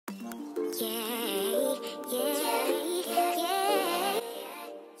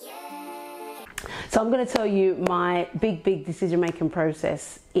So I'm going to tell you my big decision-making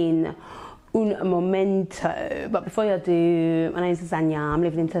process in un momento. But before I do, my name is Azania. I'm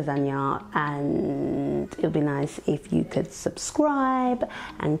living in Tanzania, and it'll be nice if you could subscribe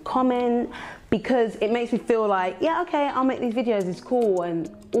and comment, because it makes me feel like, yeah, okay, I'll make these videos, it's cool, and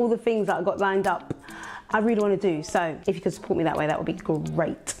all the things that I got lined up I really want to do. So if you could support me that way, that would be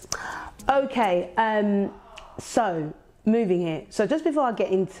great. Okay, so moving here. So just before I get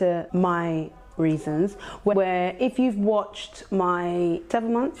into my reasons, where if you've watched my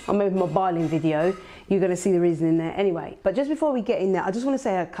 7 months or maybe my barling video, you're going to see the reason in there anyway. But just before we get in there, I just want to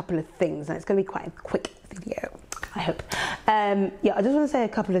say a couple of things, and it's going to be quite a quick video, I hope. Yeah, I just want to say a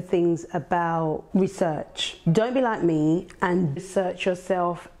couple of things about research. Don't be like me and research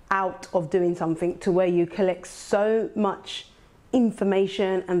yourself out of doing something to where you collect so much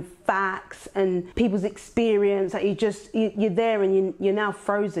information and facts and people's experience that you're there and you're now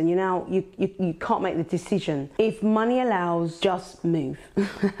frozen. You can't make the decision. If money allows, just move.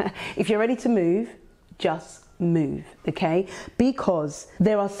 If you're ready to move, just move, okay? Because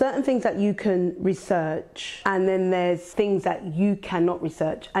there are certain things that you can research, and then there's things that you cannot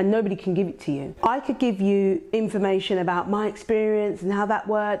research, and nobody can give it to you. I could give you information about my experience and how that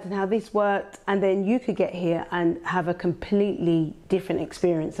worked and how this worked, and then you could get here and have a completely different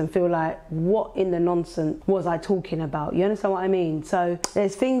experience and feel like, what in the nonsense was I talking about? You understand what I mean? So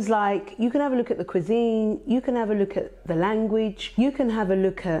there's things like, you can have a look at the cuisine, you can have a look at the language, you can have a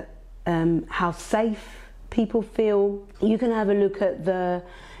look at how safe people feel, you can have a look at the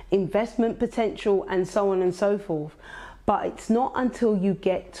investment potential, and so on and so forth. But it's not until you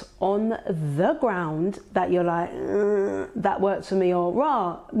get on the ground that you're like, that works for me, or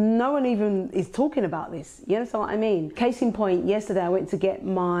rah, no one even is talking about this. You understand what I mean? Case in point, yesterday I went to get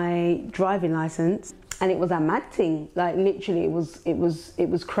my driving license, and it was a mad thing. Like literally, it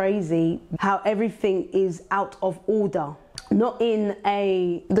was crazy how everything is out of order. Not in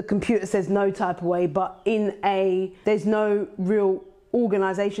a the computer says no type of way, but in a there's no real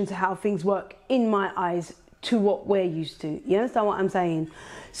organization to how things work in my eyes to what we're used to. You understand what I'm saying?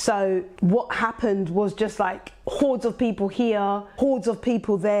 So what happened was just like hordes of people here, hordes of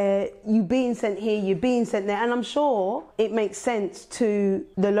people there, you being sent here, you being sent there. And I'm sure it makes sense to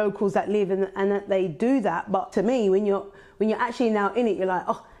the locals that live and that they do that. But to me, when you're actually now in it, you're like,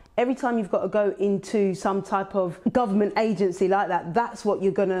 oh, every time you've got to go into some type of government agency like that, that's what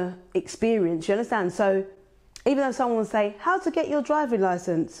you're gonna experience, you understand? So even though someone will say, how to get your driving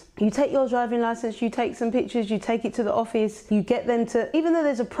license? You take your driving license, you take some pictures, you take it to the office, you get them to, even though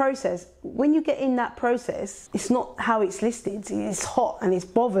there's a process, when you get in that process, it's not how it's listed. It's hot and it's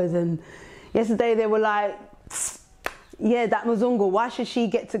bothered. And yesterday they were like, yeah, that Mzungu, why should she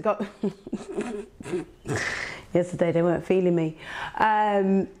get to go? Yesterday they weren't feeling me.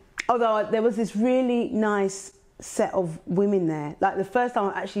 Although there was this really nice set of women there. Like the first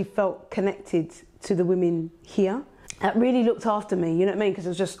time I actually felt connected to the women here. That really looked after me, you know what I mean? Because it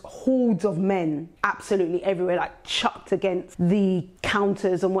was just hordes of men absolutely everywhere, like chucked against the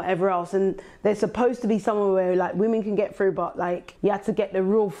counters and whatever else. And there's supposed to be somewhere where like women can get through, but like you had to get the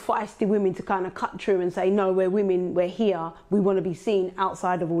real feisty women to kind of cut through and say, no, we're women, we're here, we want to be seen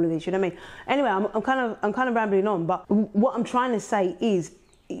outside of all of this, you know what I mean? Anyway, I'm kind of rambling on, but what I'm trying to say is,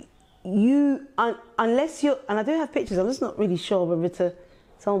 unless you're, and I do have pictures, I'm just not really sure whether to,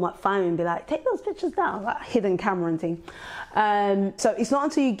 someone might find me and be like, take those pictures down, like hidden camera and thing. So it's not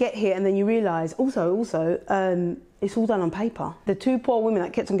until you get here and then you realise, also, it's all done on paper. The two poor women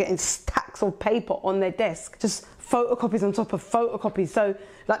that kept on getting stacks of paper on their desk, just photocopies on top of photocopies. So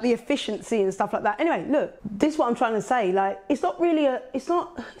like the efficiency and stuff like that. Anyway, look, this is what I'm trying to say. Like, it's not really it's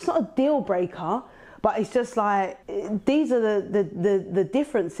not a deal breaker. But it's just like, these are the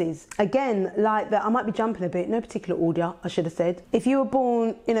differences. Again, like that, I might be jumping a bit, no particular order, I should have said. If you were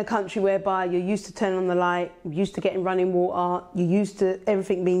born in a country whereby you're used to turning on the light, you're used to getting running water, you're used to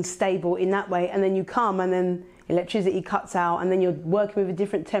everything being stable in that way, and then you come and then electricity cuts out, and then you're working with a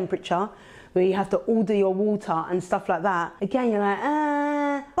different temperature, where you have to order your water and stuff like that. Again, you're like,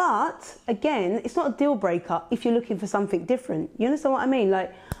 But again, it's not a deal breaker if you're looking for something different. You understand what I mean?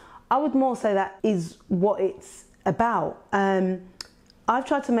 Like, I would more say that is what it's about. I've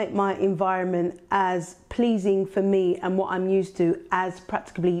tried to make my environment as pleasing for me and what I'm used to as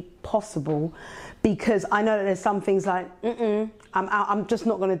practically possible, because I know that there's some things like, I'm just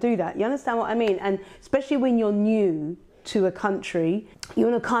not going to do that. You understand what I mean? And especially when you're new to a country, you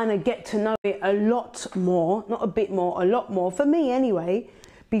want to kind of get to know it a lot more, not a bit more, a lot more, for me anyway,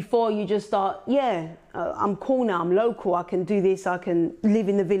 before you just start, I'm cool now, I'm local, I can do this, I can live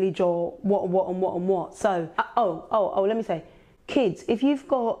in the village, or what. So, let me say, kids, if you've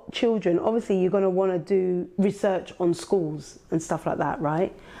got children, obviously you're going to want to do research on schools and stuff like that,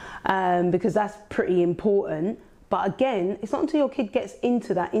 right? Because that's pretty important. But again, it's not until your kid gets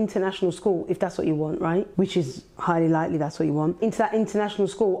into that international school, if that's what you want, right? Which is highly likely that's what you want. Into that international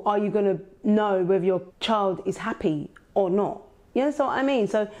school, are you going to know whether your child is happy or not? You know what I mean?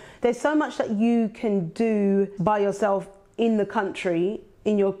 So there's so much that you can do by yourself in the country,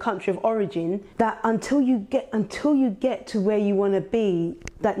 in your country of origin, that until you get to where you want to be,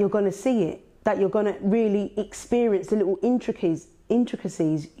 that you're going to see it, that you're going to really experience the little intricacies,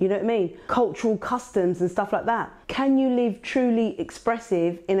 you know what I mean? Cultural customs and stuff like that. Can you live truly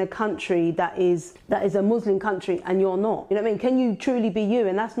expressive in a country that is a Muslim country and you're not? You know what I mean? Can you truly be you?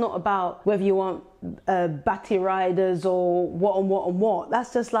 And that's not about whether you want batty riders or what.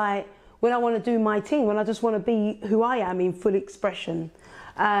 That's just like when I want to do my thing, when I just want to be who I am in full expression.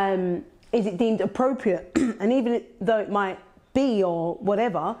 Is it deemed appropriate? And even though it might be or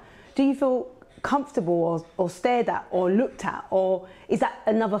whatever, do you feel comfortable or stared at or looked at, or is that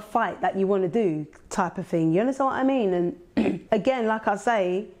another fight that you want to do type of thing? You understand what I mean? And again, like I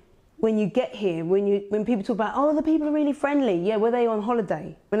say, when you get here, when people talk about, oh, the people are really friendly, yeah, were they on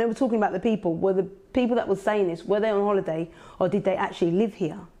holiday? When they were talking about the people, were the people that were saying this, were they on holiday or did they actually live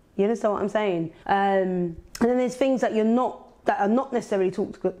here? You understand what I'm saying? And then there's things that are not necessarily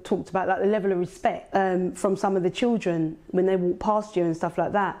talked about, like the level of respect from some of the children when they walk past you and stuff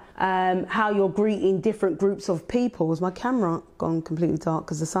like that. How you're greeting different groups of people. Has my camera gone completely dark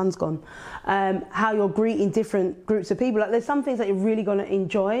because the sun's gone? How you're greeting different groups of people. Like there's some things that you're really going to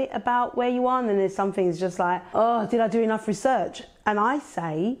enjoy about where you are, and then there's some things just like, oh, did I do enough research? And I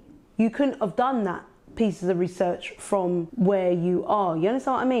say you couldn't have done that pieces of research from where you are. You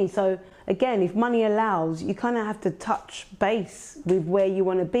understand what I mean? So again, if money allows, you kind of have to touch base with where you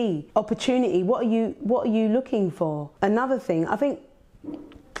want to be. Opportunity, what are you looking for? Another thing, I think,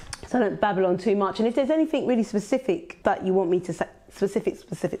 so I don't babble on too much, and if there's anything really specific that you want me to say, specific,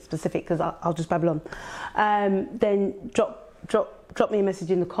 because I'll just babble on, then drop me a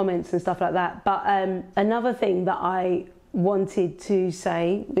message in the comments and stuff like that. But another thing that I wanted to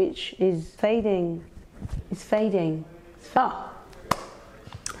say, which is fading. It's fading.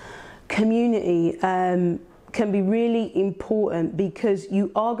 Community can be really important because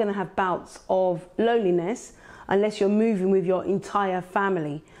you are going to have bouts of loneliness unless you're moving with your entire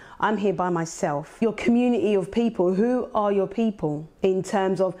family. I'm here by myself. Your community of people, who are your people in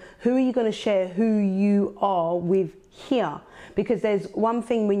terms of who are you going to share who you are with here? Because there's one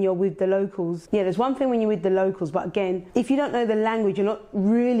thing when you're with the locals. Yeah, there's one thing when you're with the locals, but again, if you don't know the language, you're not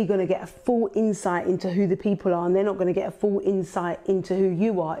really going to get a full insight into who the people are, and they're not going to get a full insight into who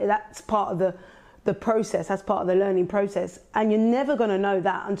you are. That's part of the process, that's part of the learning process, and you're never going to know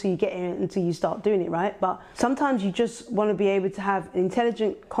that until you get in, until you start doing it, right? But sometimes you just want to be able to have an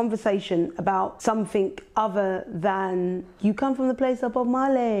intelligent conversation about something other than you come from the place of Bob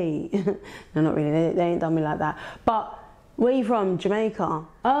Marley. No, not really, they ain't done me like that. But where are you from? Jamaica?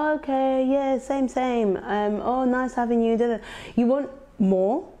 Oh, okay, yeah, same. Oh, nice having you. You want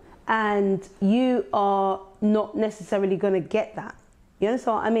more, and you are not necessarily going to get that. You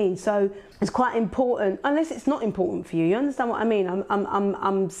understand what I mean? So it's quite important, unless it's not important for you. You understand what I mean?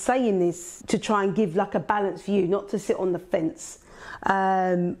 I'm saying this to try and give like a balanced view, not to sit on the fence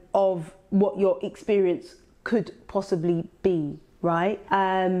of what your experience could possibly be. Right?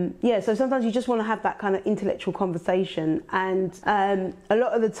 Yeah, so sometimes you just want to have that kind of intellectual conversation, and a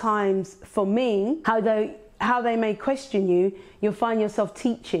lot of the times for me, how they may question you, you'll find yourself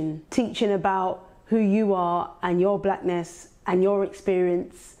teaching about who you are and your blackness and your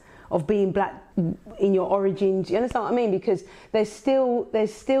experience of being black in your origins. You understand what I mean? Because there's still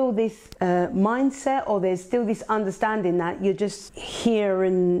this mindset, or there's still this understanding that you're just here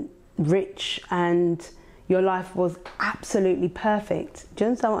and rich and your life was absolutely perfect. Do you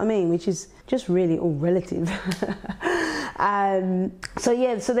understand what I mean? Which is just really all relative. So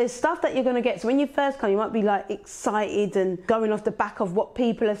yeah, so there's stuff that you're going to get. So when you first come, you might be like excited and going off the back of what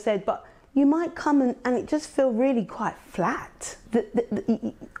people have said, but you might come and it just feel really quite flat.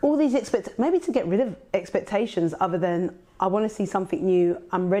 All these maybe to get rid of expectations other than, I want to see something new,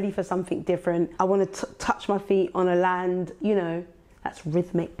 I'm ready for something different, I want to touch my feet on a land, you know, that's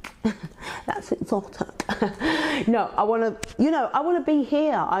rhythmic, that's exotic. No, I want to be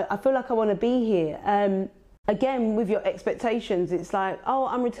here. I feel like I want to be here. again, with your expectations, it's like, oh,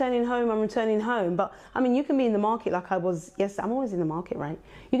 I'm returning home. But I mean, you can be in the market like I was yesterday. I'm always in the market, right?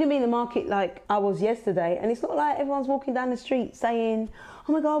 You can be in the market like I was yesterday, and it's not like everyone's walking down the street saying,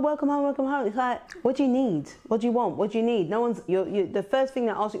 oh my God, welcome home, welcome home. It's like, what do you need? What do you want? What do you need? No one's, the first thing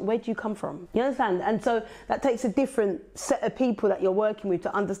that asks you, where do you come from? You understand? And so that takes a different set of people that you're working with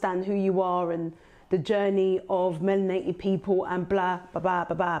to understand who you are and the journey of melanated people and blah, blah, blah,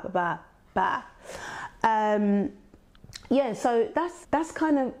 blah, blah, blah, blah. Yeah, so that's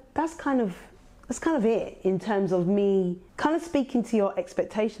kind of it in terms of me kind of speaking to your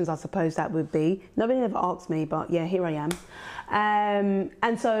expectations. I suppose that would be. Nobody ever asked me, but yeah, here I am.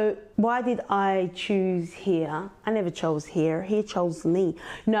 And so why did I choose here? I never chose here. Here chose me.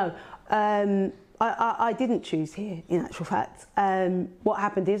 No, I didn't choose here. In actual fact, what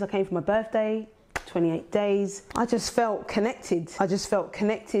happened is I came for my birthday. 28 days. I just felt connected. I just felt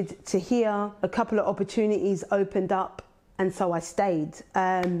connected to here. A couple of opportunities opened up, and so I stayed.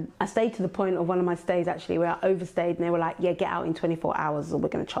 I stayed to the point of one of my stays actually where I overstayed, and they were like, yeah, get out in 24 hours or we're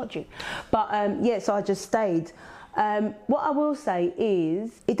going to charge you. But yeah, so I just stayed. What I will say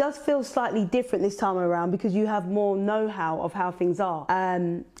is it does feel slightly different this time around because you have more know-how of how things are.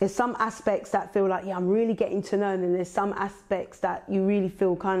 There's some aspects that feel like, yeah, I'm really getting to know, and there's some aspects that you really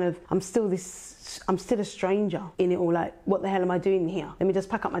feel kind of, I'm still a stranger in it all. Like, what the hell am I doing here? Let me just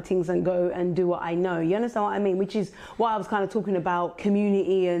pack up my things and go and do what I know. You understand what I mean? Which is why I was kind of talking about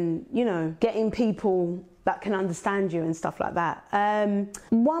community and, you know, getting people that can understand you and stuff like that.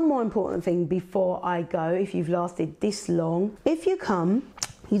 One more important thing before I go, if you've lasted this long, if you come,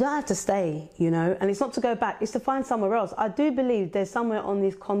 you don't have to stay, you know, and it's not to go back, it's to find somewhere else. I do believe there's somewhere on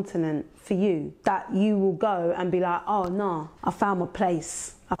this continent for you that you will go and be like, oh no, I found my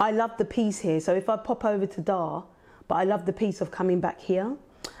place. I love the peace here. So if I pop over to Dar, but I love the peace of coming back here.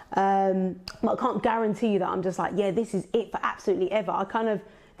 But I can't guarantee you that I'm just like, yeah, this is it for absolutely ever.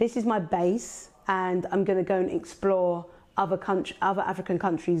 This is my base, and I'm going to go and explore other African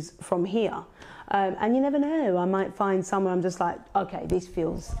countries from here. And you never know, I might find somewhere I'm just like, okay, this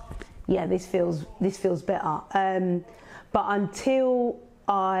feels better. But until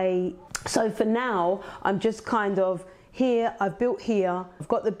so for now, I'm just kind of here, I've built here, I've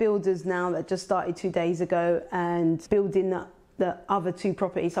got the builders now that just started 2 days ago and building the other 2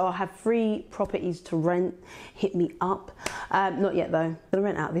 properties. So I'll have 3 properties to rent. Hit me up. Not yet though. I'm gonna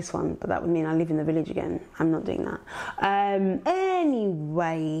rent out this one, but that would mean I live in the village again. I'm not doing that.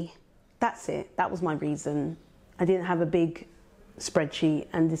 Anyway, that's it. That was my reason. I didn't have a big spreadsheet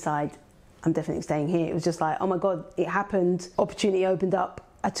and decide I'm definitely staying here. It was just like, oh my God, it happened. Opportunity opened up.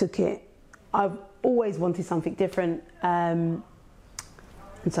 I took it. I've always wanted something different. And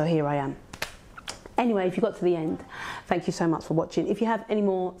so here I am. Anyway, if you got to the end, thank you so much for watching. If you have any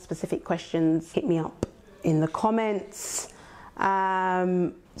more specific questions, hit me up in the comments.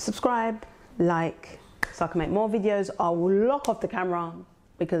 Subscribe, like, so I can make more videos. I will lock off the camera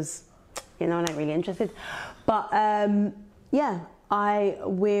because, you know, I'm not really interested. But yeah, I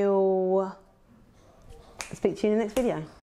will speak to you in the next video.